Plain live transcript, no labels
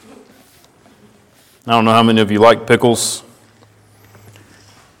I don't know how many of you like pickles.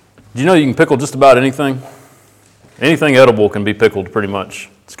 Do you know you can pickle just about anything? Anything edible can be pickled pretty much.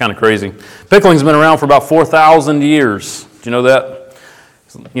 It's kind of crazy. Pickling's been around for about 4,000 years. Do you know that?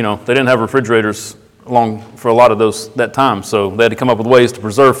 You know, they didn't have refrigerators long for a lot of that time, so they had to come up with ways to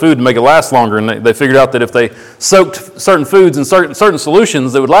preserve food and make it last longer, and they figured out that if they soaked certain foods in certain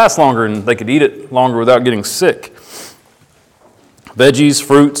solutions, they would last longer and they could eat it longer without getting sick. Veggies,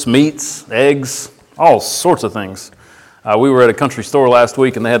 fruits, meats, eggs, all sorts of things. We were at a country store last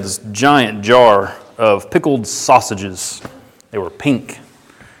week, and they had this giant jar of pickled sausages. They were pink.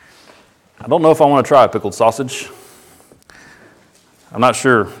 I don't know if I want to try a pickled sausage. I'm not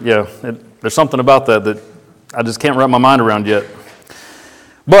sure. Yeah, there's something about that I just can't wrap my mind around yet.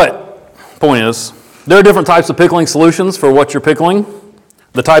 But, point is, there are different types of pickling solutions for what you're pickling.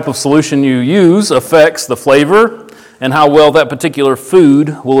 The type of solution you use affects the flavor and how well that particular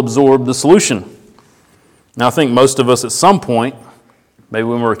food will absorb the solution. Now, I think most of us at some point, maybe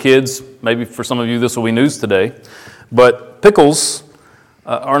when we were kids, maybe for some of you this will be news today, but pickles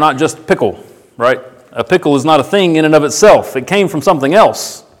are not just pickle, right? A pickle is not a thing in and of itself. It came from something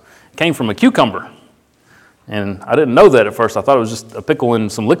else. It came from a cucumber. And I didn't know that at first. I thought it was just a pickle in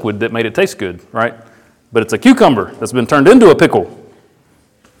some liquid that made it taste good, right? But it's a cucumber that's been turned into a pickle.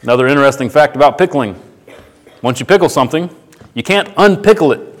 Another interesting fact about pickling. Once you pickle something, you can't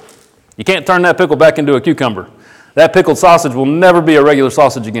unpickle it. You can't turn that pickle back into a cucumber. That pickled sausage will never be a regular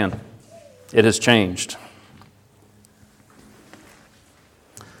sausage again. It has changed.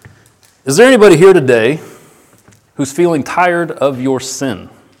 Is there anybody here today who's feeling tired of your sin?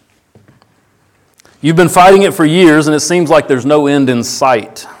 You've been fighting it for years, and it seems like there's no end in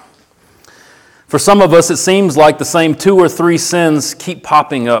sight. For some of us, it seems like the same 2 or 3 sins keep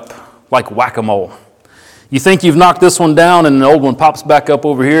popping up like whack-a-mole. You think you've knocked this one down, and the old one pops back up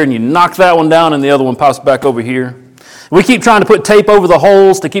over here, and you knock that one down, and the other one pops back over here. We keep trying to put tape over the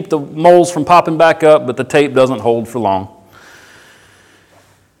holes to keep the moles from popping back up, but the tape doesn't hold for long.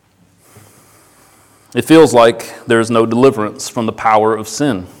 It feels like there is no deliverance from the power of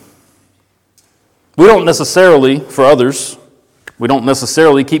sin. We don't necessarily, for others, we don't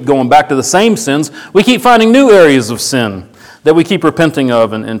necessarily keep going back to the same sins. We keep finding new areas of sin that we keep repenting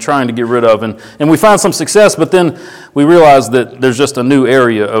of and trying to get rid of. And we find some success, but then we realize that there's just a new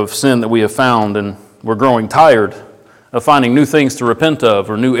area of sin that we have found, and we're growing tired of finding new things to repent of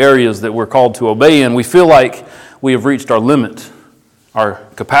or new areas that we're called to obey in. We feel like we have reached our limit, our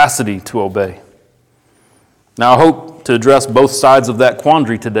capacity to obey. Now, I hope to address both sides of that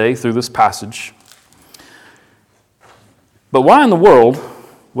quandary today through this passage. But why in the world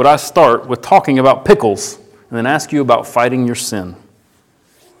would I start with talking about pickles and then ask you about fighting your sin?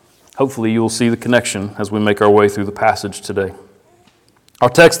 Hopefully you will see the connection as we make our way through the passage today. Our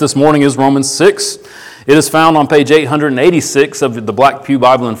text this morning is Romans 6. It is found on page 886 of the Black Pew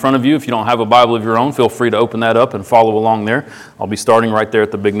Bible in front of you. If you don't have a Bible of your own, feel free to open that up and follow along there. I'll be starting right there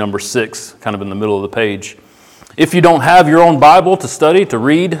at the big number 6, kind of in the middle of the page. If you don't have your own Bible to study, to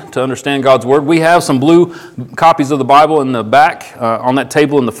read, to understand God's Word, we have some blue copies of the Bible in the back on that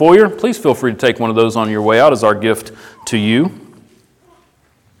table in the foyer. Please feel free to take one of those on your way out as our gift to you.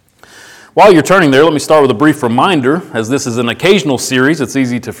 While you're turning there, let me start with a brief reminder. As this is an occasional series, it's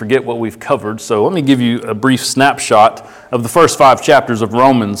easy to forget what we've covered. So let me give you a brief snapshot of the first 5 chapters of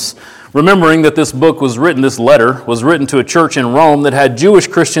Romans. Remembering that this letter was written to a church in Rome that had Jewish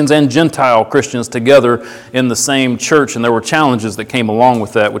Christians and Gentile Christians together in the same church, and there were challenges that came along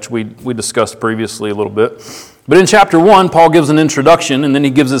with that, which we discussed previously a little bit. But in chapter 1, Paul gives an introduction, and then he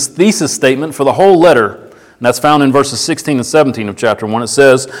gives his thesis statement for the whole letter. And that's found in verses 16 and 17 of chapter 1. It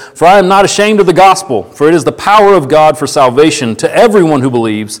says, "For I am not ashamed of the gospel, for it is the power of God for salvation to everyone who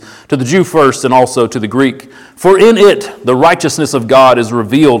believes, to the Jew first and also to the Greek. For in it the righteousness of God is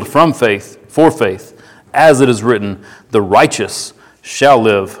revealed from faith, for faith, as it is written, the righteous shall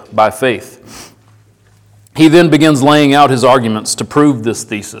live by faith." He then begins laying out his arguments to prove this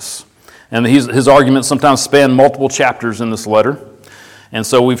thesis. And his arguments sometimes span multiple chapters in this letter. And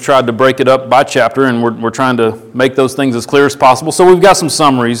so we've tried to break it up by chapter, and we're trying to make those things as clear as possible. So we've got some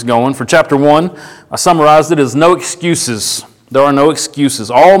summaries going. For chapter 1, I summarized it as no excuses. There are no excuses.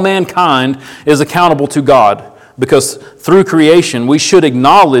 All mankind is accountable to God, because through creation we should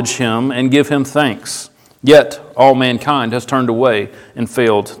acknowledge Him and give Him thanks. Yet all mankind has turned away and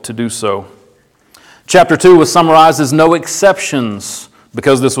failed to do so. Chapter 2 was summarized as no exceptions.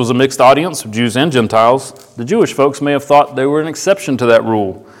 Because this was a mixed audience of Jews and Gentiles, the Jewish folks may have thought they were an exception to that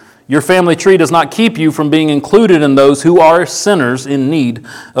rule. Your family tree does not keep you from being included in those who are sinners in need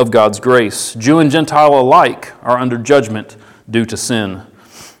of God's grace. Jew and Gentile alike are under judgment due to sin.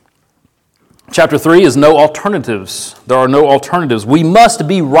 Chapter 3 is no alternatives. There are no alternatives. We must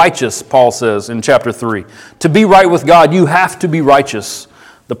be righteous, Paul says in chapter 3. To be right with God, you have to be righteous.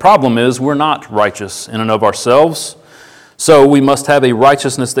 The problem is we're not righteous in and of ourselves, so we must have a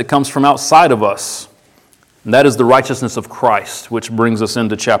righteousness that comes from outside of us. And that is the righteousness of Christ, which brings us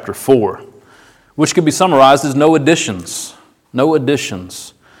into chapter 4, which could be summarized as no additions. No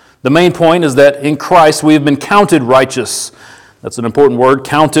additions. The main point is that in Christ we have been counted righteous. That's an important word,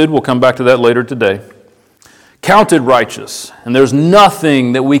 counted. We'll come back to that later today. Counted righteous. And there's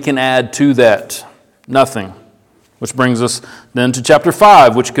nothing that we can add to that. Nothing. Which brings us then to chapter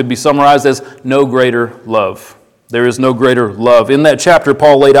 5, which could be summarized as no greater love. There is no greater love. In that chapter,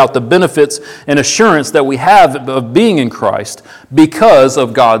 Paul laid out the benefits and assurance that we have of being in Christ because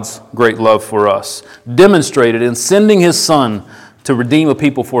of God's great love for us, demonstrated in sending His Son to redeem a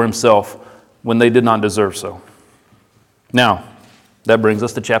people for Himself when they did not deserve so. Now, that brings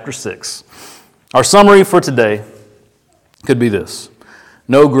us to chapter 6. Our summary for today could be this: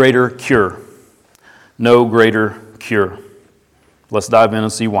 no greater cure. No greater cure. Let's dive in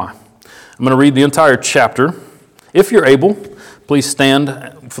and see why. I'm going to read the entire chapter. If you're able, please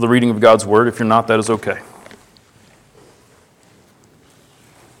stand for the reading of God's Word. If you're not, that is okay.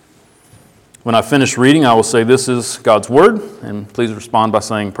 When I finish reading, I will say, "This is God's Word," and please respond by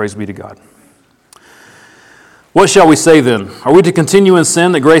saying, "Praise be to God." What shall we say then? Are we to continue in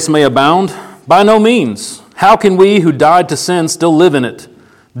sin that grace may abound? By no means. How can we who died to sin still live in it?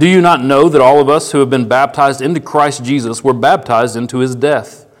 Do you not know that all of us who have been baptized into Christ Jesus were baptized into His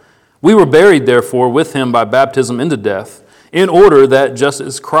death? We were buried, therefore, with Him by baptism into death, in order that just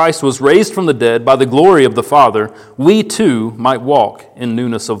as Christ was raised from the dead by the glory of the Father, we too might walk in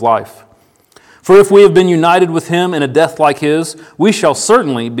newness of life. For if we have been united with Him in a death like His, we shall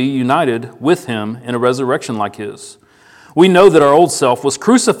certainly be united with Him in a resurrection like His. We know that our old self was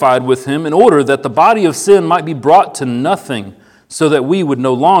crucified with Him in order that the body of sin might be brought to nothing, so that we would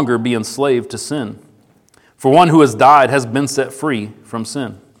no longer be enslaved to sin. For one who has died has been set free from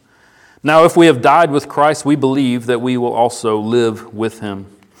sin. Now if we have died with Christ, we believe that we will also live with Him.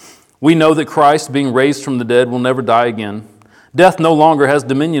 We know that Christ, being raised from the dead, will never die again. Death no longer has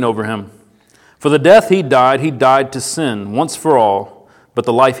dominion over Him. For the death He died to sin once for all, but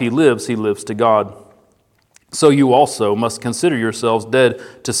the life He lives to God. So you also must consider yourselves dead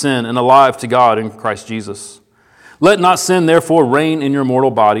to sin and alive to God in Christ Jesus. Let not sin therefore reign in your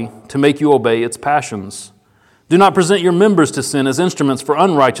mortal body to make you obey its passions. Do not present your members to sin as instruments for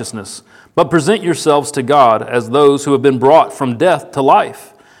unrighteousness, but present yourselves to God as those who have been brought from death to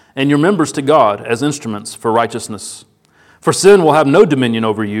life, and your members to God as instruments for righteousness. For sin will have no dominion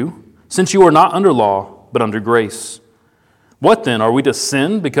over you, since you are not under law, but under grace. What then? Are we to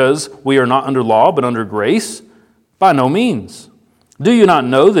sin because we are not under law, but under grace? By no means. Do you not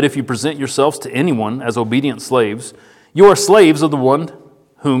know that if you present yourselves to anyone as obedient slaves, you are slaves of the one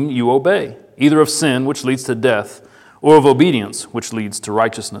whom you obey, either of sin, which leads to death, or of obedience, which leads to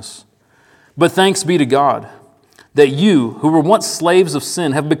righteousness? But thanks be to God, that you, who were once slaves of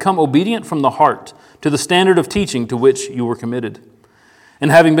sin, have become obedient from the heart to the standard of teaching to which you were committed, and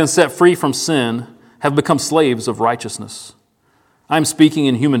having been set free from sin, have become slaves of righteousness. I am speaking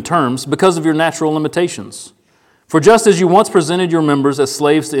in human terms because of your natural limitations. For just as you once presented your members as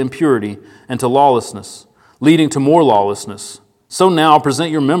slaves to impurity and to lawlessness, leading to more lawlessness, so now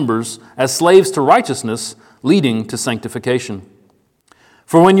present your members as slaves to righteousness, leading to sanctification.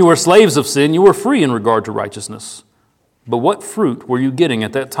 For when you were slaves of sin, you were free in regard to righteousness. But what fruit were you getting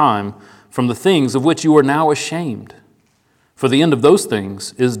at that time from the things of which you are now ashamed? For the end of those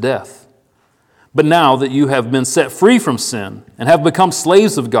things is death. But now that you have been set free from sin and have become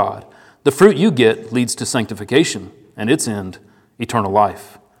slaves of God, the fruit you get leads to sanctification, and its end, eternal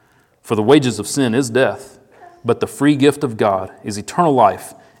life. For the wages of sin is death, but the free gift of God is eternal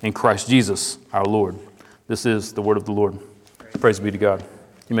life in Christ Jesus our Lord. This is the word of the Lord. Praise be to God.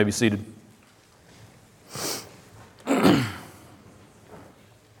 You may be seated. 3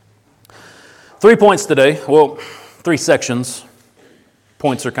 points today. Well, 3 sections.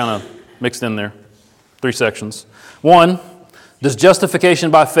 Points are kind of mixed in there. 3 sections. 1, does justification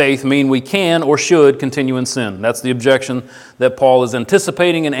by faith mean we can or should continue in sin? That's the objection that Paul is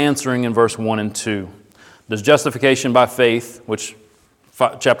anticipating and answering in verse 1 and 2. Does justification by faith, which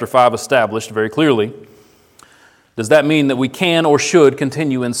chapter 5 established very clearly, does that mean that we can or should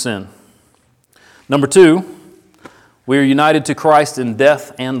continue in sin? Number 2, we are united to Christ in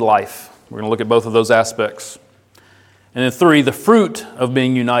death and life. We're going to look at both of those aspects. And then 3, the fruit of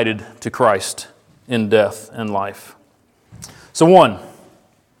being united to Christ in death and life. So 1,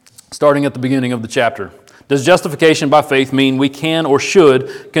 starting at the beginning of the chapter, Does justification by faith mean we can or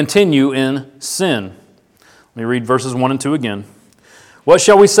should continue in sin? Let me read verses 1 and 2 again. What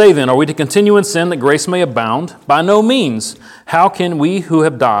shall we say then? Are we to continue in sin that grace may abound? By no means. How can we who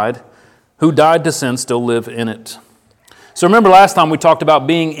died to sin, still live in it? So remember last time we talked about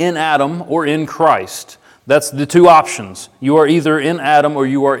being in Adam or in Christ. That's the two options. You are either in Adam or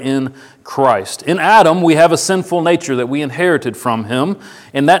you are in Christ. In Adam, we have a sinful nature that we inherited from him,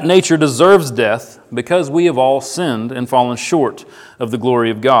 and that nature deserves death because we have all sinned and fallen short of the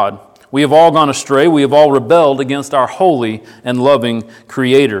glory of God. We have all gone astray. We have all rebelled against our holy and loving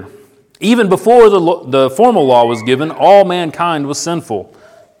Creator. Even before the formal law was given, all mankind was sinful.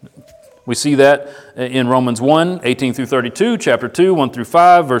 We see that in Romans 1, 18 through 32, chapter 2, 1 through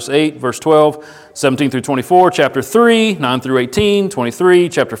 5, verse 8, verse 12, 17 through 24, chapter 3, 9 through 18, 23,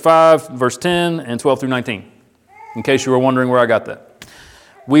 chapter 5, verse 10, and 12 through 19. In case you were wondering where I got that.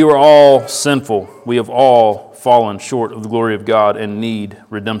 We were all sinful. We have all fallen short of the glory of God and need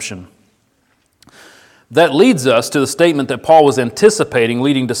redemption. That leads us to the statement that Paul was anticipating,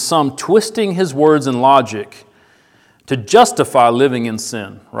 leading to some twisting his words and logic to justify living in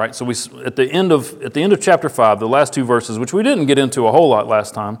sin, right? So at the end of chapter 5, the last two verses, which we didn't get into a whole lot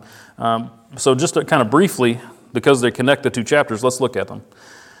last time, so just to kind of briefly, because they connect the two chapters, let's look at them.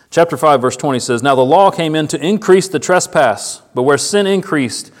 Chapter 5, verse 20 says, Now the law came in to increase the trespass, but where sin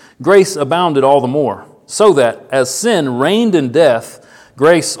increased, grace abounded all the more, so that as sin reigned in death,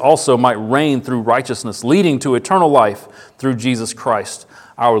 grace also might reign through righteousness, leading to eternal life through Jesus Christ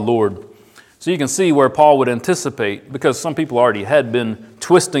our Lord. So you can see where Paul would anticipate, because some people already had been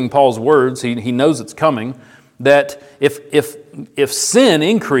twisting Paul's words, he knows it's coming, that if sin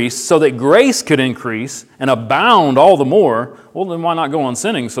increased so that grace could increase and abound all the more, well, then why not go on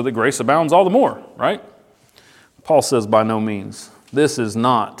sinning so that grace abounds all the more, right? Paul says by no means. This is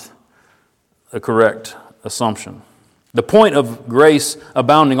not a correct assumption. The point of grace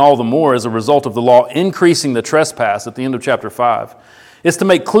abounding all the more as a result of the law increasing the trespass at the end of chapter 5 is to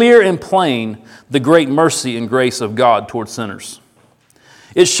make clear and plain the great mercy and grace of God towards sinners.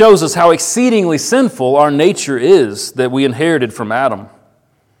 It shows us how exceedingly sinful our nature is that we inherited from Adam,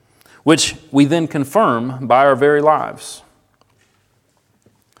 which we then confirm by our very lives.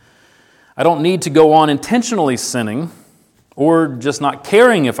 I don't need to go on intentionally sinning or just not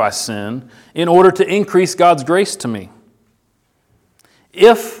caring if I sin in order to increase God's grace to me.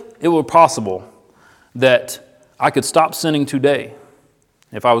 If it were possible that I could stop sinning today,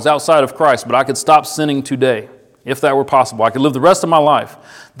 if I was outside of Christ, but I could stop sinning today, if that were possible, I could live the rest of my life,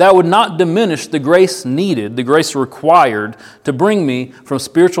 that would not diminish the grace needed, the grace required to bring me from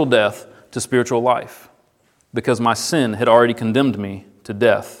spiritual death to spiritual life, because my sin had already condemned me to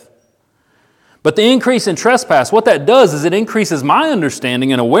death. But the increase in trespass, what that does is it increases my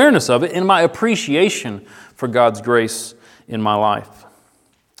understanding and awareness of it and my appreciation for God's grace in my life.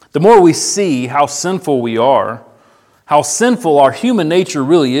 The more we see how sinful we are, how sinful our human nature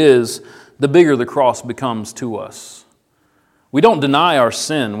really is, the bigger the cross becomes to us. We don't deny our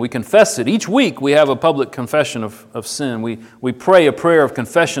sin. We confess it. Each week we have a public confession of sin. We pray a prayer of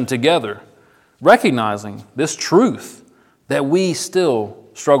confession together, recognizing this truth that we still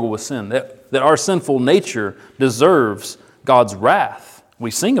struggle with sin, that our sinful nature deserves God's wrath.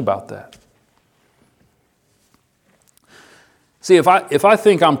 We sing about that. See, if I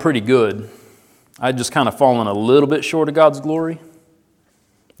think I'm pretty good, I've just kind of fallen a little bit short of God's glory,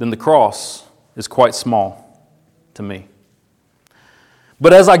 then the cross is quite small to me.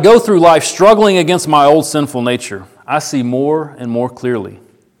 But as I go through life struggling against my old sinful nature, I see more and more clearly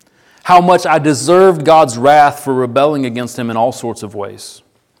how much I deserved God's wrath for rebelling against Him in all sorts of ways.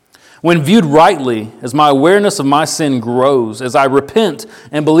 When viewed rightly, as my awareness of my sin grows, as I repent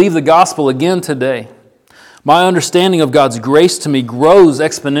and believe the gospel again today, my understanding of God's grace to me grows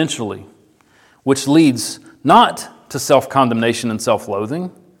exponentially, which leads not to self-condemnation and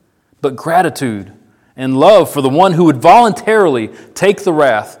self-loathing, but gratitude and love for the one who would voluntarily take the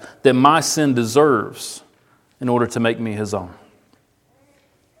wrath that my sin deserves in order to make me His own.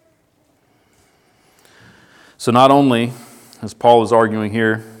 So not only, as Paul is arguing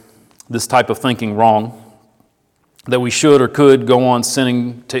here, this type of thinking wrong, that we should or could go on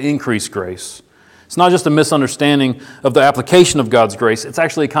sinning to increase grace. It's not just a misunderstanding of the application of God's grace, it's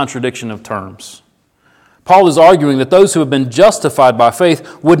actually a contradiction of terms. Paul is arguing that those who have been justified by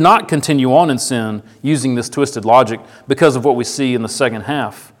faith would not continue on in sin using this twisted logic because of what we see in the second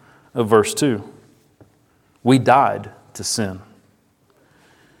half of verse 2. We died to sin.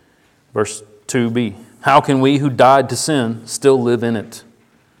 Verse 2b, how can we who died to sin still live in it?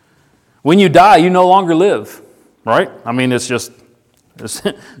 When you die, you no longer live, right? I mean, it's just,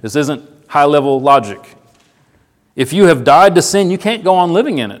 this isn't high-level logic. If you have died to sin, you can't go on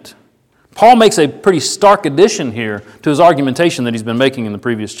living in it. Paul makes a pretty stark addition here to his argumentation that he's been making in the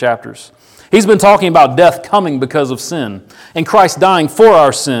previous chapters. He's been talking about death coming because of sin, and Christ dying for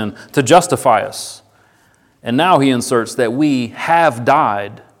our sin to justify us. And now he inserts that we have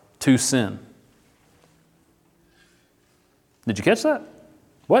died to sin. Did you catch that?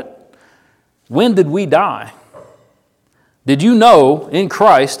 What? When did we die? Did you know in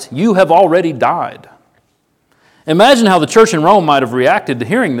Christ you have already died? Imagine how the church in Rome might have reacted to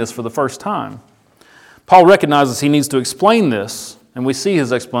hearing this for the first time. Paul recognizes he needs to explain this, and we see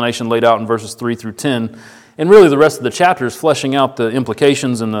his explanation laid out in verses 3 through 10, and really the rest of the chapter is fleshing out the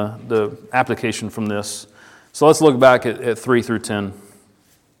implications and the application from this. So let's look back at 3 through 10.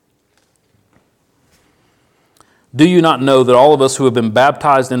 Do you not know that all of us who have been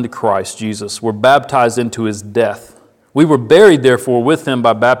baptized into Christ Jesus were baptized into his death? We were buried, therefore, with him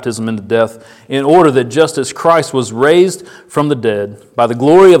by baptism into death, in order that just as Christ was raised from the dead by the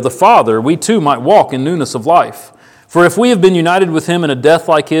glory of the Father, we too might walk in newness of life. For if we have been united with him in a death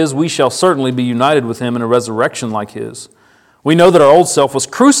like his, we shall certainly be united with him in a resurrection like his. We know that our old self was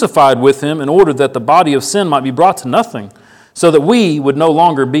crucified with him in order that the body of sin might be brought to nothing, so that we would no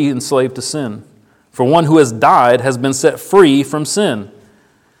longer be enslaved to sin. For one who has died has been set free from sin.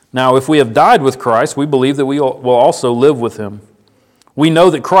 Now, if we have died with Christ, we believe that we will also live with him. We know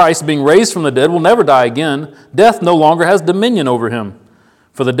that Christ, being raised from the dead, will never die again. Death no longer has dominion over him.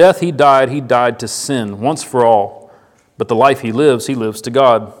 For the death he died to sin once for all. But the life he lives to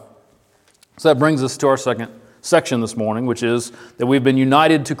God. So that brings us to our second section this morning, which is that we've been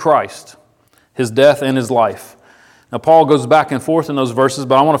united to Christ, his death and his life. Now, Paul goes back and forth in those verses,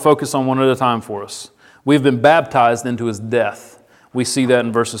 but I want to focus on one at a time for us. We've been baptized into his death. We see that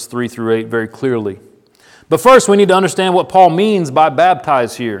in verses 3 through 8 very clearly. But first, we need to understand what Paul means by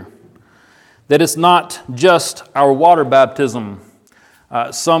baptize here. That it's not just our water baptism.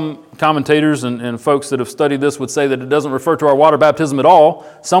 Some commentators and folks that have studied this would say that it doesn't refer to our water baptism at all.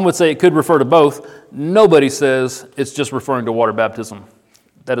 Some would say it could refer to both. Nobody says it's just referring to water baptism.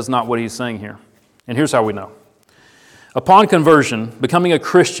 That is not what he's saying here. And here's how we know. Upon conversion, becoming a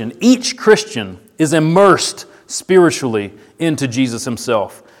Christian, each Christian is immersed spiritually into Jesus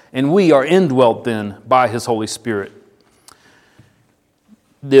himself. And we are indwelt then by his Holy Spirit.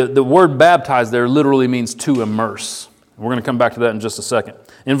 The word baptize there literally means to immerse. We're going to come back to that in just a second.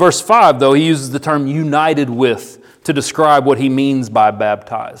 In verse 5, though, he uses the term united with to describe what he means by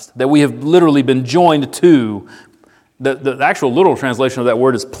baptized. That we have literally been joined to. The actual literal translation of that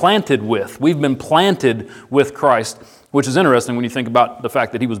word is planted with. We've been planted with Christ, which is interesting when you think about the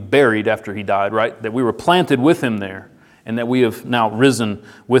fact that he was buried after he died, right? That we were planted with him there, and that we have now risen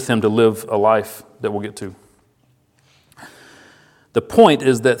with him to live a life that we'll get to. The point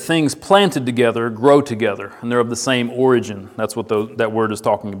is that things planted together grow together, and they're of the same origin. That's what that word is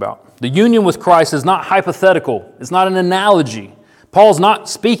talking about. The union with Christ is not hypothetical. It's not an analogy. Paul's not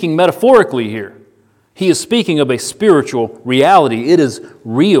speaking metaphorically here. He is speaking of a spiritual reality. It is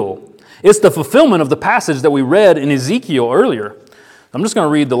real. It's the fulfillment of the passage that we read in Ezekiel earlier. I'm just going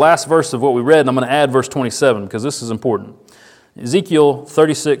to read the last verse of what we read, and I'm going to add verse 27 because this is important. Ezekiel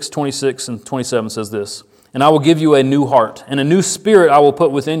 36, 26, and 27 says this, "And I will give you a new heart, and a new spirit I will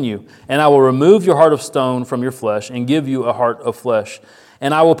put within you, and I will remove your heart of stone from your flesh and give you a heart of flesh.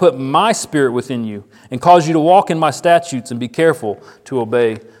 And I will put my spirit within you and cause you to walk in my statutes and be careful to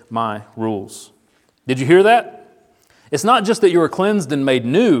obey my rules." Did you hear that? It's not just that you are cleansed and made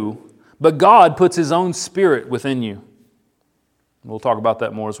new, but God puts his own spirit within you. We'll talk about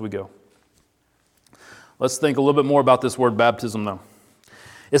that more as we go. Let's think a little bit more about this word baptism, though.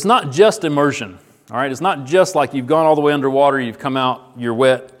 It's not just immersion, all right? It's not just like you've gone all the way underwater, you've come out, you're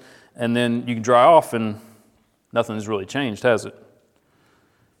wet, and then you can dry off and nothing has really changed, has it?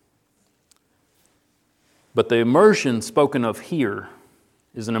 But the immersion spoken of here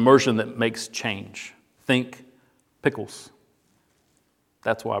is an immersion that makes change. Think pickles.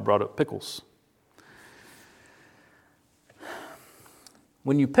 That's why I brought up pickles.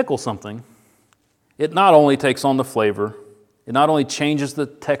 When you pickle something, it not only takes on the flavor, it not only changes the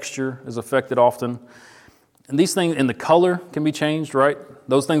texture, is affected often, and these things, and the color can be changed, right?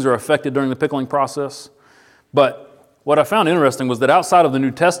 Those things are affected during the pickling process. But what I found interesting was that outside of the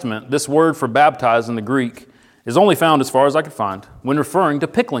New Testament, this word for baptize in the Greek is only found, as far as I could find, when referring to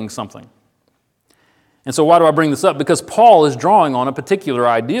pickling something. And so why do I bring this up? Because Paul is drawing on a particular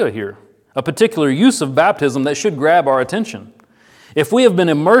idea here, a particular use of baptism that should grab our attention. If we have been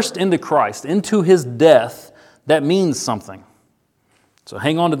immersed into Christ, into his death, that means something. So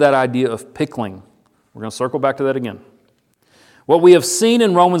hang on to that idea of pickling. We're going to circle back to that again. What we have seen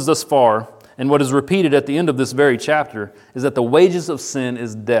in Romans thus far and what is repeated at the end of this very chapter is that the wages of sin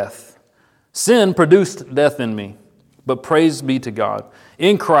is death. Sin produced death in me, but praise be to God.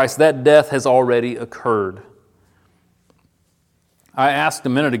 In Christ, that death has already occurred. I asked a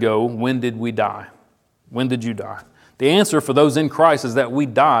minute ago, when did we die? When did you die? The answer for those in Christ is that we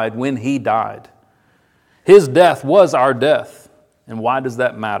died when He died. His death was our death. And why does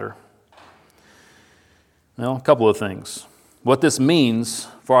that matter? Well, a couple of things. What this means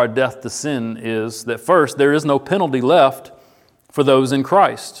for our death to sin is that first, there is no penalty left for those in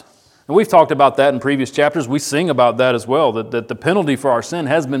Christ. And we've talked about that in previous chapters. We sing about that as well, that the penalty for our sin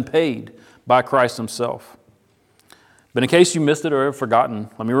has been paid by Christ Himself. But in case you missed it or have forgotten,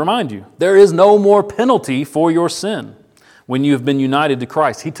 let me remind you, there is no more penalty for your sin when you have been united to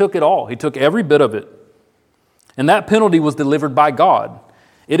Christ. He took it all. He took every bit of it. And that penalty was delivered by God.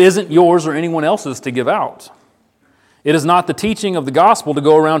 It isn't yours or anyone else's to give out. It is not the teaching of the gospel to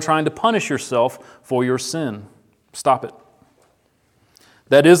go around trying to punish yourself for your sin. Stop it.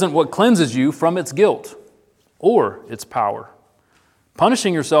 That isn't what cleanses you from its guilt or its power.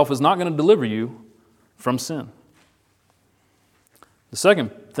 Punishing yourself is not going to deliver you from sin. The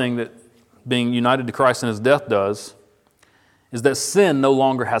second thing that being united to Christ in His death does is that sin no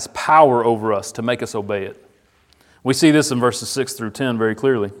longer has power over us to make us obey it. We see this in verses 6 through 10 very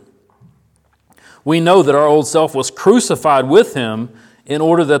clearly. We know that our old self was crucified with Him in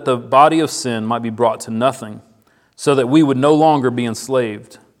order that the body of sin might be brought to nothing, so that we would no longer be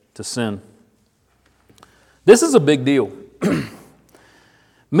enslaved to sin. This is a big deal.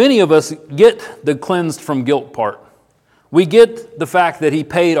 Many of us get the cleansed from guilt part. We get the fact that He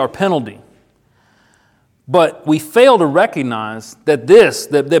paid our penalty. But we fail to recognize that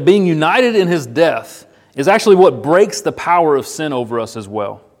that being united in His death is actually what breaks the power of sin over us as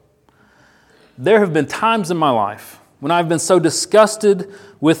well. There have been times in my life when I've been so disgusted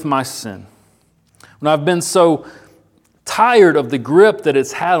with my sin, when I've been so tired of the grip that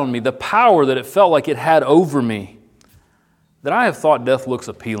it's had on me, the power that it felt like it had over me, that I have thought death looks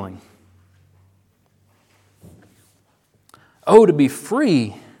appealing. Oh, to be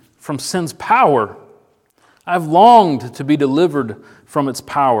free from sin's power. I've longed to be delivered from its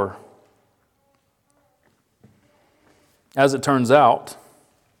power. As it turns out,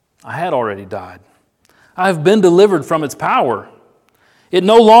 I had already died. I have been delivered from its power. It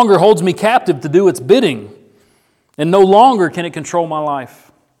no longer holds me captive to do its bidding, and no longer can it control my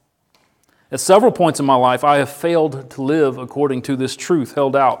life. At several points in my life, I have failed to live according to this truth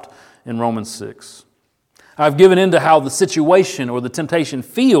held out in Romans 6. I've given in to how the situation or the temptation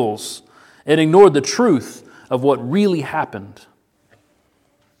feels and ignored the truth of what really happened.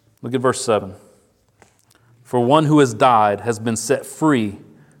 Look at verse 7. For one who has died has been set free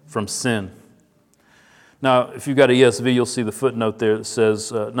from sin. Now, if you've got a ESV, you'll see the footnote there that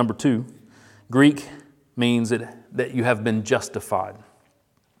says, number 2, Greek means that you have been justified.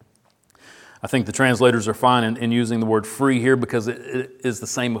 I think the translators are fine in using the word free here because it is the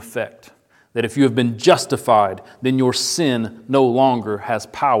same effect. That if you have been justified, then your sin no longer has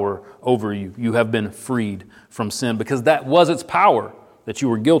power over you. You have been freed from sin because that was its power, that you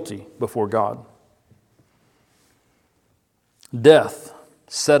were guilty before God. Death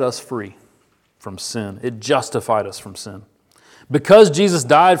set us free from sin. It justified us from sin. Because Jesus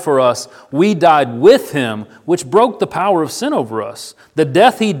died for us, we died with Him, which broke the power of sin over us. The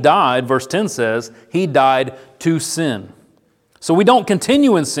death He died, verse 10 says, He died to sin. So we don't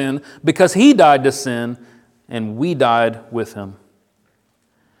continue in sin because He died to sin and we died with Him.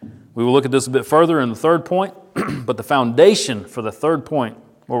 We will look at this a bit further in the third point, but the foundation for the third point,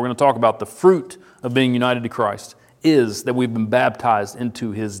 where we're going to talk about the fruit of being united to Christ, is that we've been baptized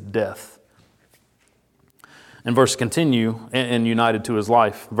into His death. And verse continue, and united to His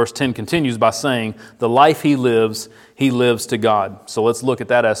life. Verse 10 continues by saying, the life He lives to God. So let's look at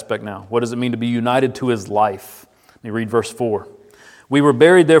that aspect now. What does it mean to be united to His life? Let me read verse 4. We were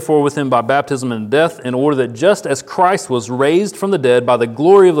buried therefore with Him by baptism in death, in order that just as Christ was raised from the dead by the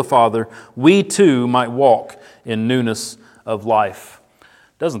glory of the Father, we too might walk in newness of life.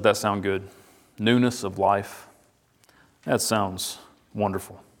 Doesn't that sound good? Newness of life. That sounds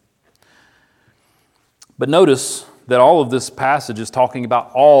wonderful. But notice that all of this passage is talking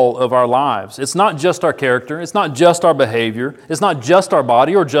about all of our lives. It's not just our character. It's not just our behavior. It's not just our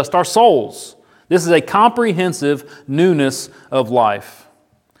body or just our souls. This is a comprehensive newness of life.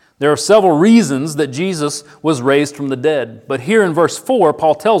 There are several reasons that Jesus was raised from the dead. But here in verse 4,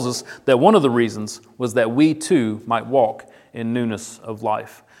 Paul tells us that one of the reasons was that we too might walk in newness of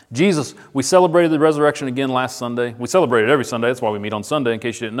life. Jesus, we celebrated the resurrection again last Sunday. We celebrate it every Sunday. That's why we meet on Sunday, in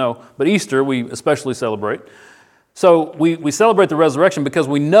case you didn't know. But Easter, we especially celebrate. So we celebrate the resurrection because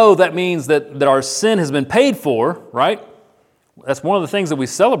we know that means that our sin has been paid for, right? That's one of the things that we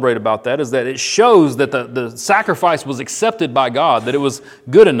celebrate about that, is that it shows that the sacrifice was accepted by God, that it was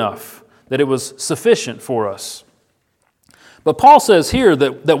good enough, that it was sufficient for us. But Paul says here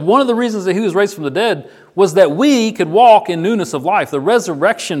that one of the reasons that he was raised from the dead was that we could walk in newness of life. The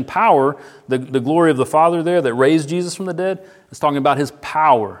resurrection power, the glory of the Father there that raised Jesus from the dead, is talking about His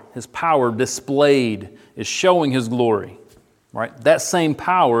power. His power displayed is showing His glory. Right? That same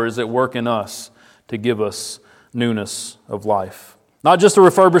power is at work in us to give us newness of life. Not just a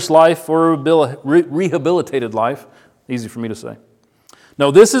refurbished life or a rehabilitated life. Easy for me to say.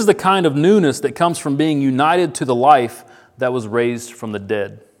 No, this is the kind of newness that comes from being united to the life that was raised from the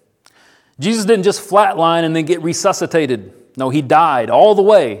dead. Jesus didn't just flatline and then get resuscitated. No, He died all the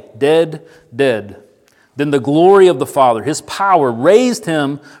way, dead. Then the glory of the Father, His power, raised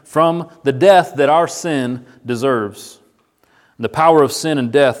Him from the death that our sin deserves. The power of sin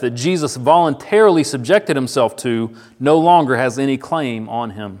and death that Jesus voluntarily subjected Himself to no longer has any claim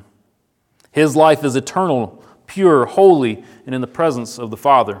on Him. His life is eternal, pure, holy, and in the presence of the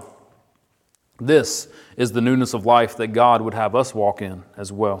Father. This is the newness of life that God would have us walk in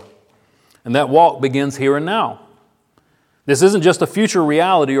as well. And that walk begins here and now. This isn't just a future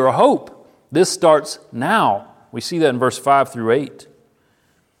reality or a hope. This starts now. We see that in verse 5 through 8.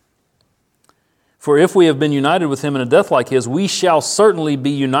 For if we have been united with Him in a death like His, we shall certainly be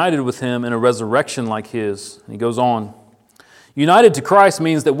united with Him in a resurrection like His. And he goes on. United to Christ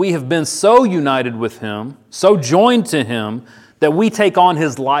means that we have been so united with Him, so joined to Him, that we take on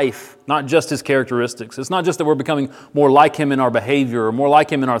His life, not just His characteristics. It's not just that we're becoming more like Him in our behavior or more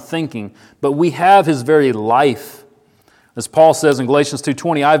like Him in our thinking, but we have His very life. As Paul says in Galatians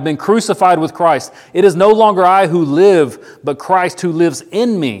 2:20, I have been crucified with Christ. It is no longer I who live, but Christ who lives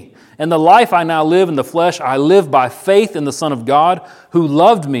in me. And the life I now live in the flesh, I live by faith in the Son of God, who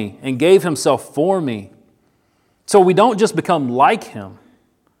loved me and gave Himself for me. So we don't just become like Him,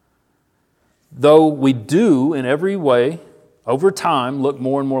 though we do in every way, over time, look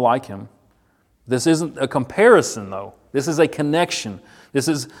more and more like Him. This isn't a comparison, though. This is a connection. This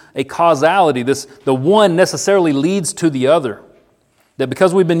is a causality. The one necessarily leads to the other. That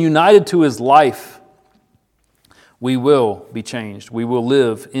because we've been united to His life, we will be changed. We will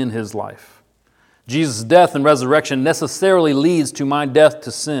live in His life. Jesus' death and resurrection necessarily leads to my death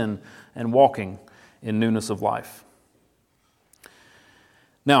to sin and walking in newness of life.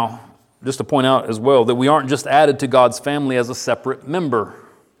 Now, just to point out as well that we aren't just added to God's family as a separate member.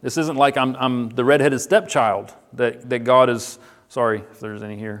 This isn't like I'm the redheaded stepchild that God is. Sorry if there's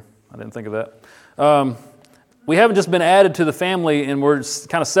any here. I didn't think of that. We haven't just been added to the family and we're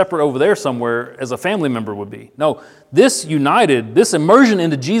kind of separate over there somewhere as a family member would be. No, this immersion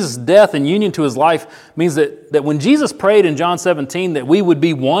into Jesus' death and union to His life means that when Jesus prayed in John 17 that we would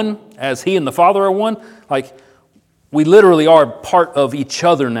be one as He and the Father are one, like we literally are part of each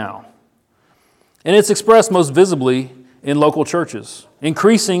other now. And it's expressed most visibly in local churches,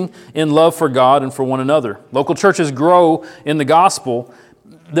 increasing in love for God and for one another. Local churches grow in the gospel.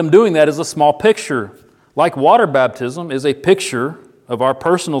 Them doing that is a small picture. Like water baptism is a picture of our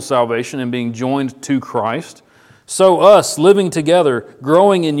personal salvation and being joined to Christ, so us living together,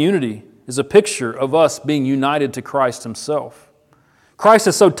 growing in unity, is a picture of us being united to Christ Himself. Christ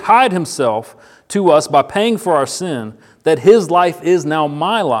has so tied Himself to us by paying for our sin that His life is now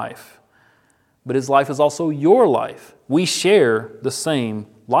my life, but His life is also your life. We share the same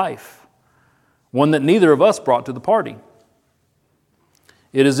life, one that neither of us brought to the party.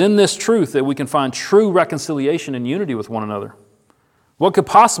 It is in this truth that we can find true reconciliation and unity with one another. What could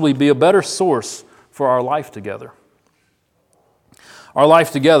possibly be a better source for our life together? Our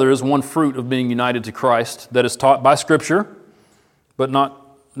life together is one fruit of being united to Christ that is taught by Scripture, but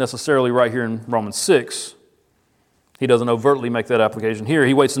not necessarily right here in Romans 6. He doesn't overtly make that application here.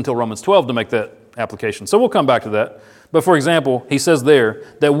 He waits until Romans 12 to make that application. So we'll come back to that. But for example, he says there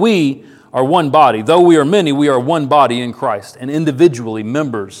that we are one body. Though we are many, we are one body in Christ and individually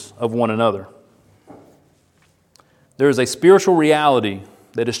members of one another. There is a spiritual reality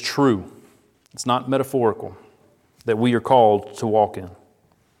that is true. It's not metaphorical, that we are called to walk in.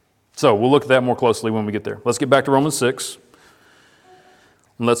 So we'll look at that more closely when we get there. Let's get back to Romans 6.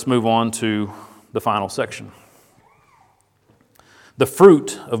 And let's move on to the final section. The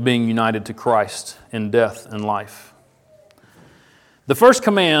fruit of being united to Christ in death and life. The first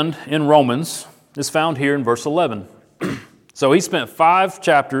command in Romans is found here in verse 11. So he spent 5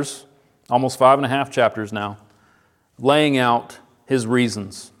 chapters, almost 5.5 chapters now, laying out his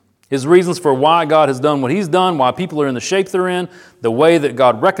reasons. His reasons for why God has done what He's done, why people are in the shape they're in, the way that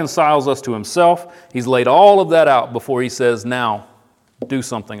God reconciles us to Himself. He's laid all of that out before He says, now, do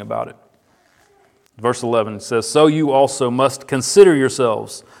something about it. Verse 11 says, so you also must consider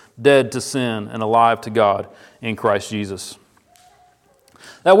yourselves dead to sin and alive to God in Christ Jesus.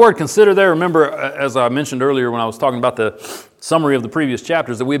 That word consider there, remember, as I mentioned earlier when I was talking about the summary of the previous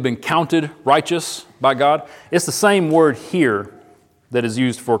chapters, that we've been counted righteous by God. It's the same word here that is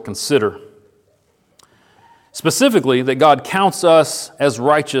used for consider. Specifically, that God counts us as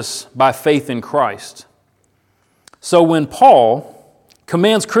righteous by faith in Christ. So when Paul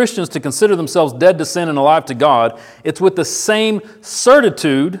commands Christians to consider themselves dead to sin and alive to God, it's with the same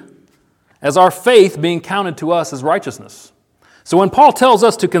certitude as our faith being counted to us as righteousness. So when Paul tells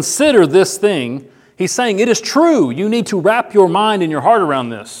us to consider this thing, he's saying it is true. You need to wrap your mind and your heart around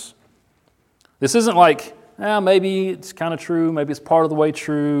this. This isn't like, maybe it's kind of true, maybe it's part of the way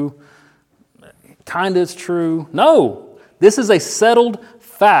true, kind of it's true. No, this is a settled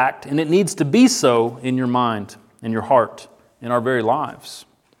fact, and it needs to be so in your mind, in your heart, in our very lives.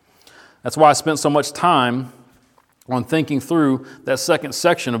 That's why I spent so much time on thinking through that second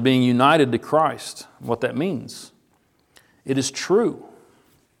section of being united to Christ, what that means. It is true.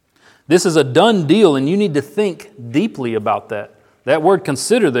 This is a done deal, and you need to think deeply about that. That word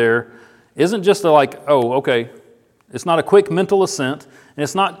consider there isn't just okay. It's not a quick mental assent, and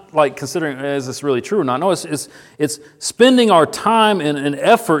it's not like considering, is this really true or not? No, it's spending our time and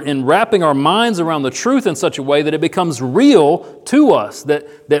effort in wrapping our minds around the truth in such a way that it becomes real to us,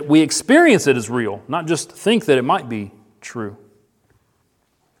 that we experience it as real, not just think that it might be true.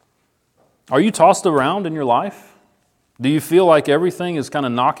 Are you tossed around in your life? Do you feel like everything is kind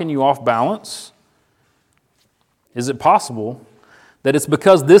of knocking you off balance? Is it possible that it's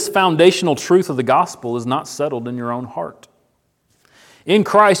because this foundational truth of the gospel is not settled in your own heart? In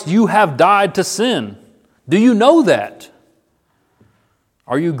Christ, you have died to sin. Do you know that?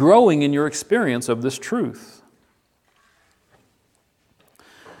 Are you growing in your experience of this truth?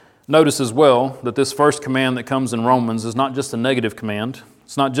 Notice as well that this first command that comes in Romans is not just a negative command.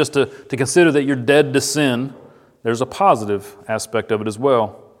 It's not just to consider that you're dead to sin. There's a positive aspect of it as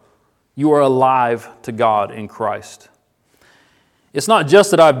well. You are alive to God in Christ. It's not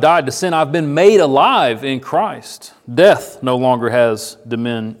just that I've died to sin, I've been made alive in Christ. Death no longer has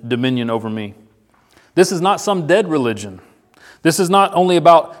dominion over me. This is not some dead religion. This is not only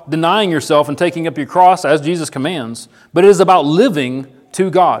about denying yourself and taking up your cross as Jesus commands, but it is about living to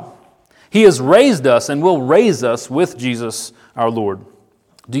God. He has raised us and will raise us with Jesus our Lord.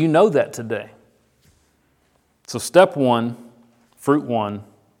 Do you know that today? So step one, fruit one,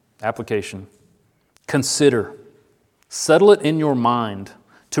 application. Consider. Settle it in your mind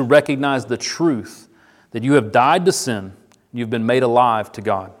to recognize the truth that you have died to sin, you've been made alive to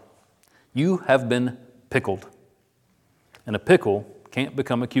God. You have been pickled. And a pickle can't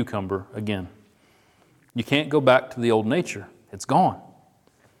become a cucumber again. You can't go back to the old nature. It's gone.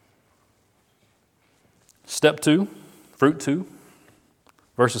 Step two, fruit two,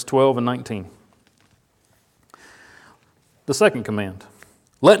 verses 12 and 19. The second command.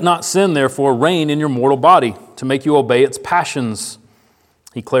 Let not sin, therefore, reign in your mortal body to make you obey its passions.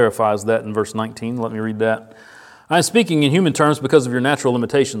 He clarifies that in verse 19. Let me read that. I am speaking in human terms because of your natural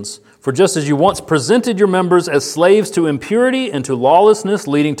limitations. For just as you once presented your members as slaves to impurity and to lawlessness,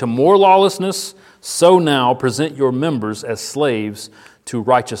 leading to more lawlessness, so now present your members as slaves to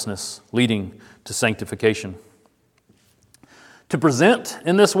righteousness, leading to sanctification. To present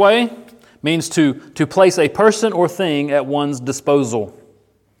in this way means to place a person or thing at one's disposal.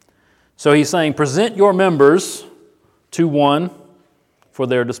 So he's saying, present your members to one for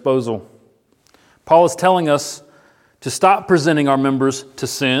their disposal. Paul is telling us to stop presenting our members to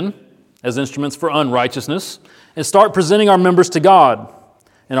sin as instruments for unrighteousness and start presenting our members to God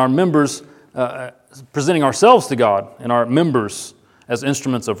and our members, presenting ourselves to God and our members as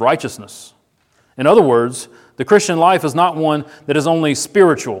instruments of righteousness. In other words, the Christian life is not one that is only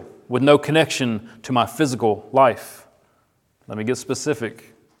spiritual with no connection to my physical life. Let me get specific.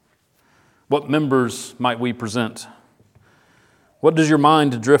 What members might we present? What does your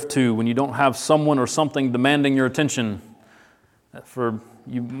mind drift to when you don't have someone or something demanding your attention? For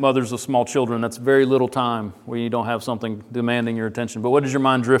you mothers of small children, that's very little time where you don't have something demanding your attention. But what does your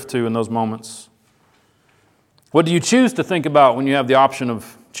mind drift to in those moments? What do you choose to think about when you have the option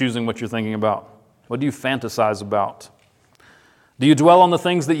of choosing what you're thinking about? What do you fantasize about? Do you dwell on the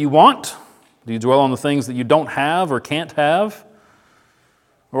things that you want? Do you dwell on the things that you don't have or can't have?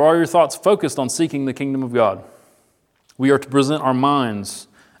 Or are your thoughts focused on seeking the kingdom of God? We are to present our minds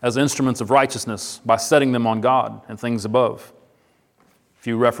as instruments of righteousness by setting them on God and things above. A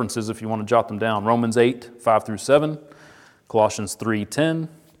few references if you want to jot them down. Romans 8, 5 through 7, Colossians 3:10,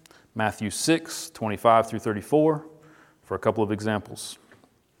 Matthew 6, 25 through 34, for a couple of examples.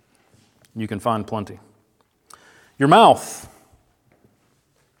 You can find plenty. Your mouth.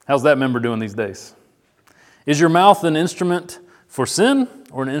 How's that member doing these days? Is your mouth an instrument for sin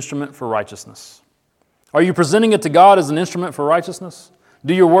or an instrument for righteousness? Are you presenting it to God as an instrument for righteousness?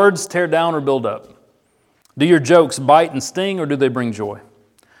 Do your words tear down or build up? Do your jokes bite and sting or do they bring joy?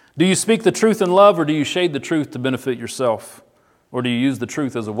 Do you speak the truth in love or do you shade the truth to benefit yourself? Or do you use the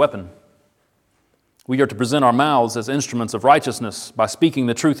truth as a weapon? We are to present our mouths as instruments of righteousness by speaking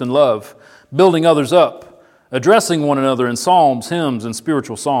the truth in love, building others up, addressing one another in psalms, hymns, and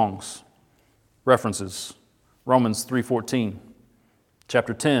spiritual songs. References: Romans 3:14,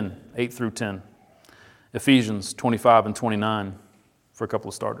 chapter 10, 8 through 10, Ephesians 25 and 29, for a couple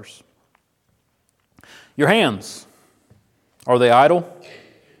of starters. Your hands, are they idle?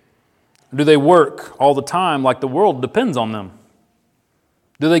 Do they work all the time like the world depends on them?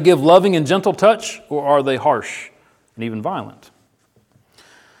 Do they give loving and gentle touch, or are they harsh and even violent?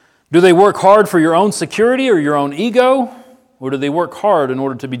 Do they work hard for your own security or your own ego, or do they work hard in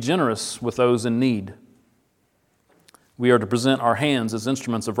order to be generous with those in need? We are to present our hands as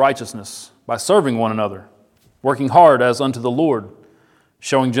instruments of righteousness by serving one another, working hard as unto the Lord,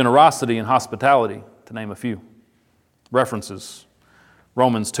 showing generosity and hospitality, to name a few. References: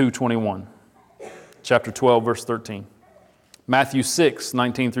 Romans 2:21, chapter 12, verse 13, Matthew 6,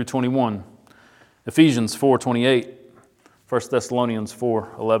 19 through 21, Ephesians 4:28, 1 Thessalonians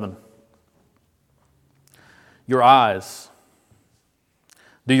 4:11. Your eyes.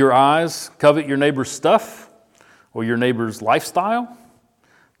 Do your eyes covet your neighbor's stuff or your neighbor's lifestyle,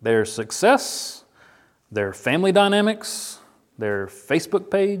 their success, their family dynamics, their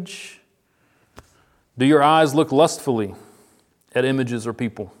Facebook page? Do your eyes look lustfully at images or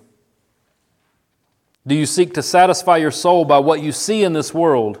people? Do you seek to satisfy your soul by what you see in this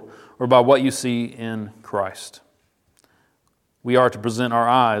world or by what you see in Christ? We are to present our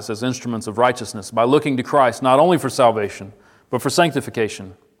eyes as instruments of righteousness by looking to Christ not only for salvation, but for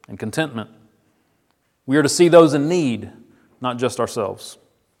sanctification and contentment. We are to see those in need, not just ourselves.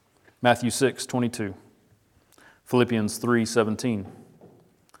 Matthew 6:22, Philippians 3:17,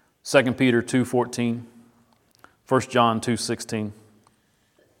 2 Peter 2:14, 1 John 2:16.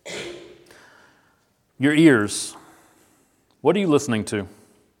 Your ears. What are you listening to?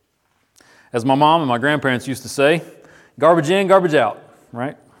 As my mom and my grandparents used to say, garbage in, garbage out,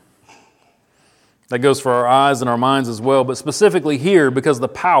 right? That goes for our eyes and our minds as well, but specifically here because of the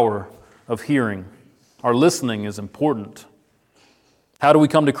power of hearing. Our listening is important. How do we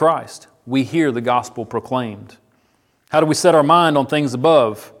come to Christ? We hear the gospel proclaimed. How do we set our mind on things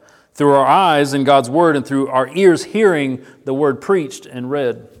above? Through our eyes in God's word and through our ears hearing the word preached and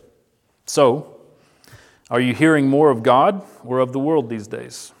read. So, are you hearing more of God or of the world these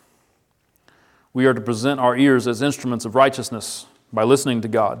days? We are to present our ears as instruments of righteousness by listening to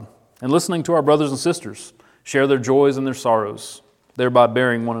God and listening to our brothers and sisters share their joys and their sorrows, thereby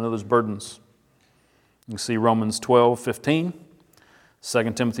bearing one another's burdens. You can see Romans 12:15,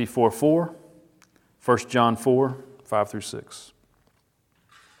 2 Timothy 4:4, 1 John 4:5 through 6.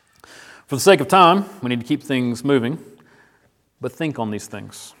 For the sake of time, we need to keep things moving, but think on these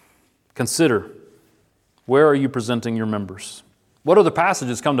things. Consider, where are you presenting your members? What other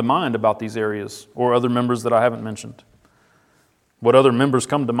passages come to mind about these areas or other members that I haven't mentioned? What other members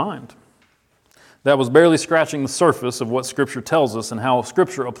come to mind? That was barely scratching the surface of what Scripture tells us and how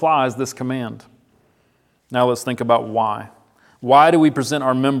Scripture applies this command. Now let's think about why. Why do we present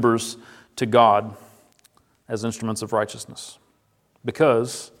our members to God as instruments of righteousness?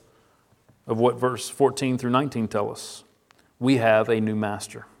 Because of what verse 14 through 19 tell us. We have a new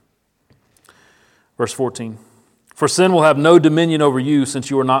master. Verse 14, for sin will have no dominion over you,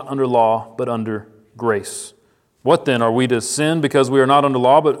 since you are not under law, but under grace. What then? Are we to sin because we are not under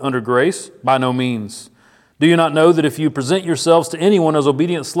law, but under grace? By no means. Do you not know that if you present yourselves to anyone as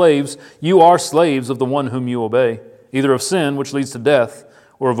obedient slaves, you are slaves of the one whom you obey, either of sin, which leads to death,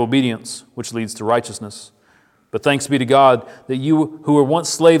 or of obedience, which leads to righteousness? But thanks be to God that you who were once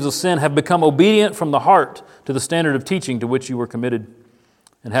slaves of sin have become obedient from the heart to the standard of teaching to which you were committed,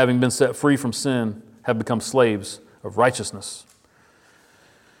 and having been set free from sin, have become slaves of righteousness.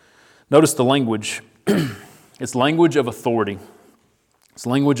 Notice the language. It's language of authority. It's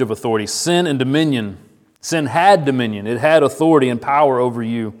language of authority. Sin and dominion. Sin had dominion. It had authority and power over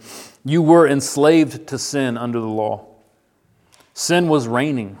you. You were enslaved to sin under the law. Sin was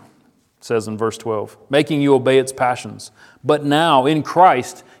reigning, it says in verse 12, making you obey its passions. But now, in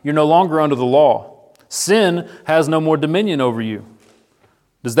Christ, you're no longer under the law. Sin has no more dominion over you.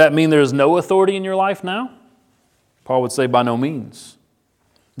 Does that mean there is no authority in your life now? Paul would say by no means.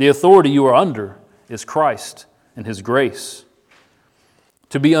 The authority you are under is Christ and His grace.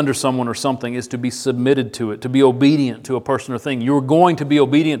 To be under someone or something is to be submitted to it, to be obedient to a person or thing. You're going to be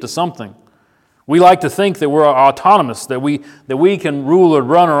obedient to something. We like to think that we're autonomous, that we can rule or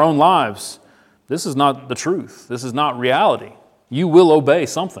run our own lives. This is not the truth. This is not reality. You will obey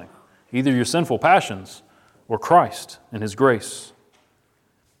something, either your sinful passions or Christ and His grace.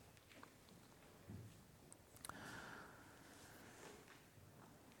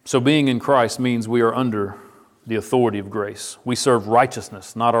 So being in Christ means we are under the authority of grace. We serve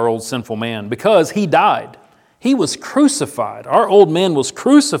righteousness, not our old sinful man, because He died. He was crucified. Our old man was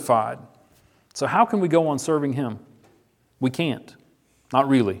crucified. So how can we go on serving Him? We can't. Not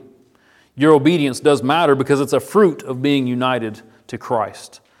really. Your obedience does matter because it's a fruit of being united to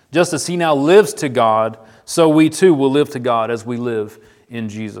Christ. Just as He now lives to God, so we too will live to God as we live in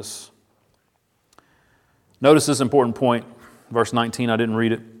Jesus. Notice this important point, verse 19. I didn't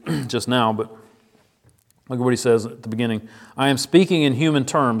read it just now, but look at what he says at the beginning. I am speaking in human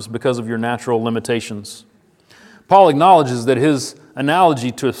terms because of your natural limitations. Paul acknowledges that his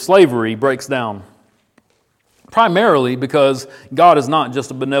analogy to slavery breaks down, primarily because God is not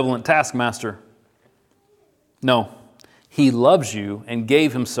just a benevolent taskmaster. No, He loves you and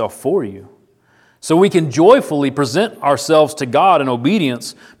gave Himself for you. So we can joyfully present ourselves to God in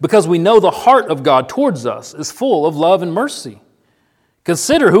obedience because we know the heart of God towards us is full of love and mercy.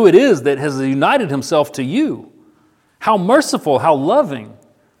 Consider who it is that has united Himself to you. How merciful, how loving,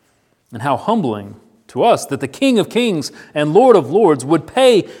 and how humbling to us that the King of Kings and Lord of Lords would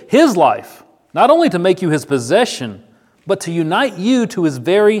pay His life, not only to make you His possession, but to unite you to His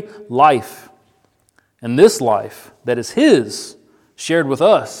very life. And this life that is His, shared with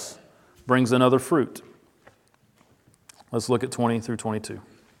us, brings another fruit. Let's look at 20 through 22.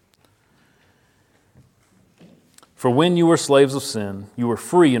 For when you were slaves of sin, you were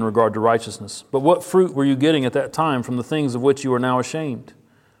free in regard to righteousness. But what fruit were you getting at that time from the things of which you are now ashamed?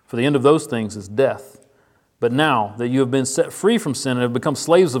 For the end of those things is death. But now that you have been set free from sin and have become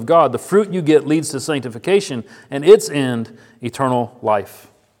slaves of God, the fruit you get leads to sanctification, and its end, eternal life.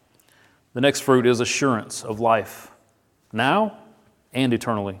 The next fruit is assurance of life, now and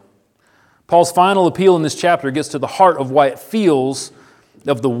eternally. Paul's final appeal in this chapter gets to the heart of why it feels,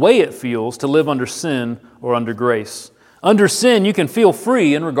 of the way it feels to live under sin or under grace. Under sin, you can feel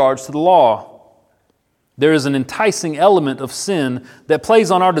free in regards to the law. There is an enticing element of sin that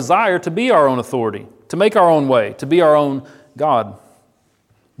plays on our desire to be our own authority, to make our own way, to be our own God.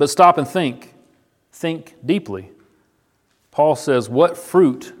 But stop and think. Think deeply. Paul says, what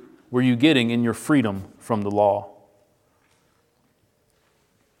fruit were you getting in your freedom from the law?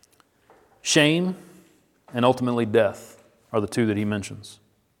 Shame and ultimately death are the two that he mentions.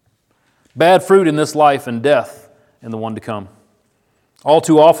 Bad fruit in this life and death in the one to come. All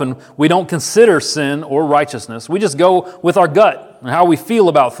too often, we don't consider sin or righteousness. We just go with our gut and how we feel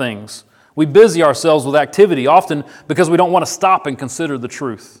about things. We busy ourselves with activity, often because we don't want to stop and consider the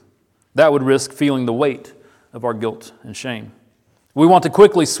truth. That would risk feeling the weight of our guilt and shame. We want to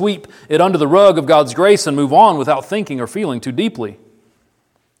quickly sweep it under the rug of God's grace and move on without thinking or feeling too deeply.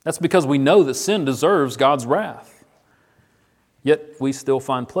 That's because we know that sin deserves God's wrath. Yet we still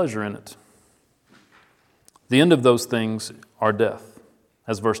find pleasure in it. The end of those things are death,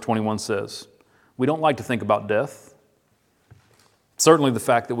 as verse 21 says. We don't like to think about death. Certainly the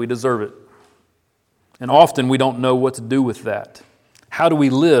fact that we deserve it. And often we don't know what to do with that. How do we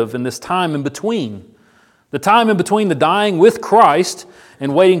live in this time in between? The time in between the dying with Christ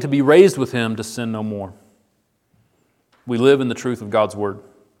and waiting to be raised with Him to sin no more. We live in the truth of God's Word.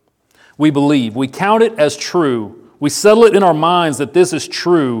 We believe, we count it as true. We settle it in our minds that this is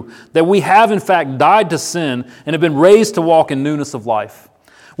true, that we have in fact died to sin and have been raised to walk in newness of life.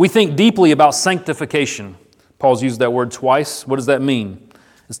 We think deeply about sanctification. Paul's used that word twice. What does that mean?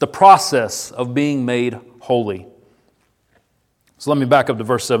 It's the process of being made holy. So let me back up to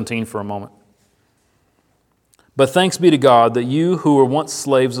verse 17 for a moment. But thanks be to God that you who were once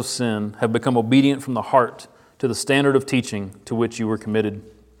slaves of sin have become obedient from the heart to the standard of teaching to which you were committed.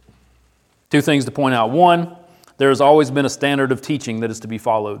 Two things to point out. One, there has always been a standard of teaching that is to be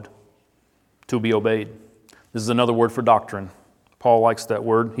followed, to be obeyed. This is another word for doctrine. Paul likes that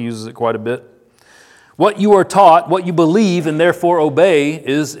word. He uses it quite a bit. What you are taught, what you believe, and therefore obey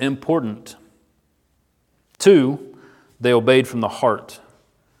is important. Two, they obeyed from the heart.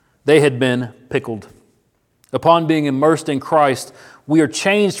 They had been pickled. Upon being immersed in Christ, we are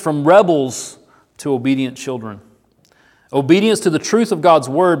changed from rebels to obedient children. Obedience to the truth of God's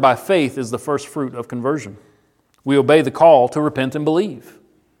Word by faith is the first fruit of conversion. We obey the call to repent and believe.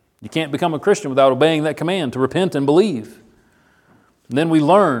 You can't become a Christian without obeying that command to repent and believe. And then we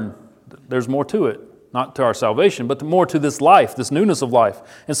learn that there's more to it, not to our salvation, but more to this life, this newness of life.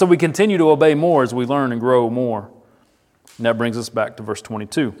 And so we continue to obey more as we learn and grow more. And that brings us back to verse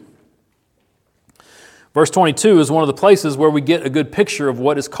 22. Verse 22 is one of the places where we get a good picture of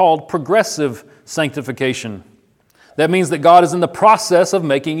what is called progressive sanctification. That means that God is in the process of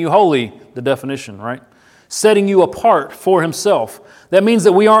making you holy, the definition, right? Setting you apart for Himself. That means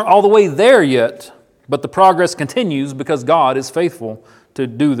that we aren't all the way there yet, but the progress continues because God is faithful to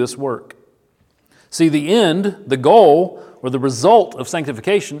do this work. See, the end, the goal, or the result of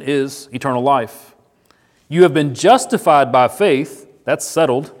sanctification is eternal life. You have been justified by faith. That's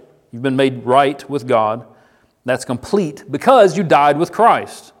settled. You've been made right with God. That's complete because you died with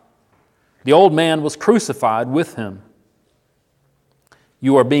Christ. The old man was crucified with Him.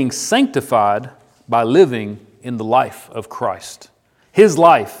 You are being sanctified by living in the life of Christ. His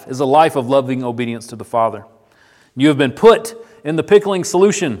life is a life of loving obedience to the Father. You have been put in the pickling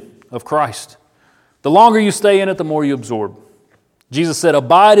solution of Christ. The longer you stay in it, the more you absorb. Jesus said,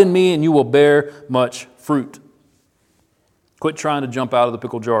 "Abide in me and you will bear much fruit." Quit trying to jump out of the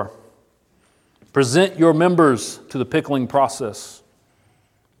pickle jar. Present your members to the pickling process.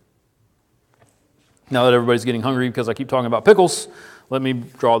 Now that everybody's getting hungry because I keep talking about pickles, let me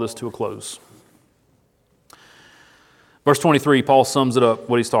draw this to a close. Verse 23, Paul sums it up,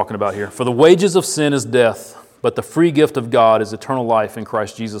 what he's talking about here. "For the wages of sin is death, but the free gift of God is eternal life in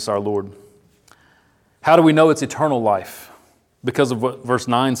Christ Jesus our Lord." How do we know it's eternal life? Because of what verse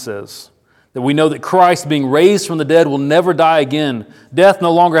 9 says. That we know that Christ, being raised from the dead, will never die again. Death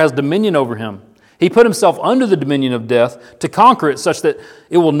no longer has dominion over Him. He put Himself under the dominion of death to conquer it such that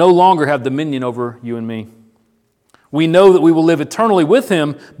it will no longer have dominion over you and me. We know that we will live eternally with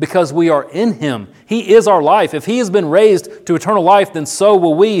Him because we are in Him. He is our life. If He has been raised to eternal life, then so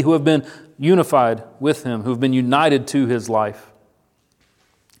will we who have been unified with Him, who have been united to His life.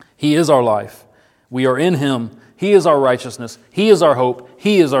 He is our life. We are in Him. He is our righteousness. He is our hope.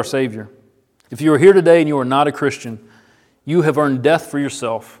 He is our Savior. If you are here today and you are not a Christian, you have earned death for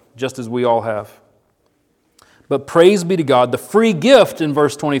yourself, just as we all have. But praise be to God, the free gift in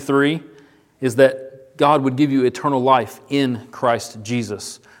verse 23 is that God would give you eternal life in Christ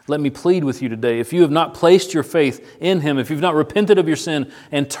Jesus. Let me plead with you today, if you have not placed your faith in Him, if you've not repented of your sin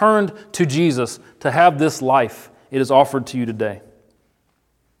and turned to Jesus to have this life, it is offered to you today.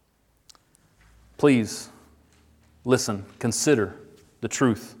 Please listen, consider the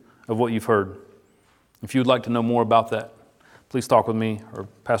truth of what you've heard. If you would like to know more about that, please talk with me or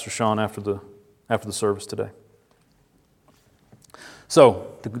Pastor Sean after the service today. So,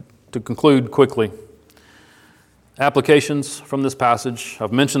 to conclude quickly, applications from this passage,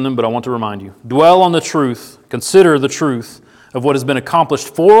 I've mentioned them, but I want to remind you. Dwell on the truth, consider the truth of what has been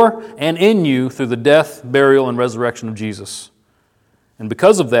accomplished for and in you through the death, burial, and resurrection of Jesus. And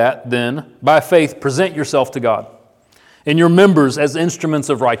because of that, then, by faith, present yourself to God and your members as instruments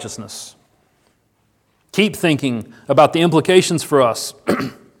of righteousness. Keep thinking about the implications for us,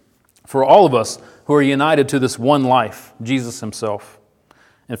 for all of us who are united to this one life, Jesus Himself.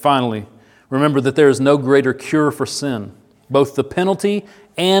 And finally, remember that there is no greater cure for sin, both the penalty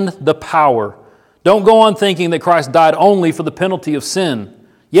and the power. Don't go on thinking that Christ died only for the penalty of sin.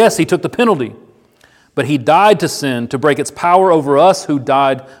 Yes, He took the penalty, but He died to sin to break its power over us who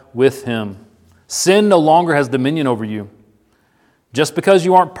died with Him. Sin no longer has dominion over you. Just because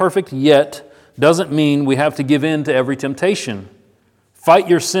you aren't perfect yet doesn't mean we have to give in to every temptation. Fight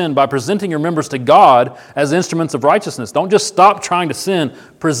your sin by presenting your members to God as instruments of righteousness. Don't just stop trying to sin.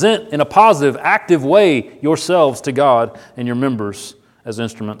 Present in a positive, active way yourselves to God and your members as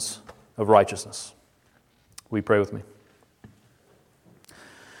instruments of righteousness. Will you pray with me?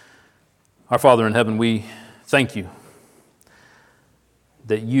 Our Father in heaven, we thank You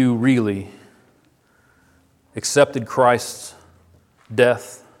that You really accepted Christ's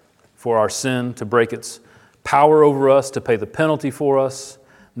death for our sin to break its power over us, to pay the penalty for us,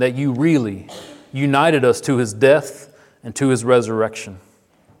 that You really united us to His death and to His resurrection.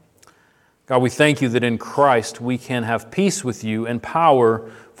 God, we thank You that in Christ we can have peace with You and power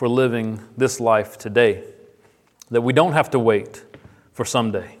for living this life today, that we don't have to wait for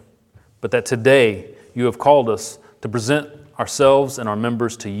someday, but that today You have called us to present ourselves and our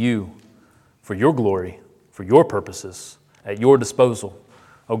members to You for Your glory, for Your purposes, at Your disposal.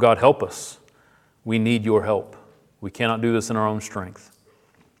 Oh God, help us. We need Your help. We cannot do this in our own strength.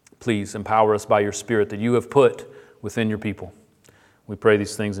 Please empower us by Your Spirit that You have put within Your people. We pray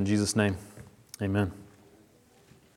these things in Jesus' name. Amen.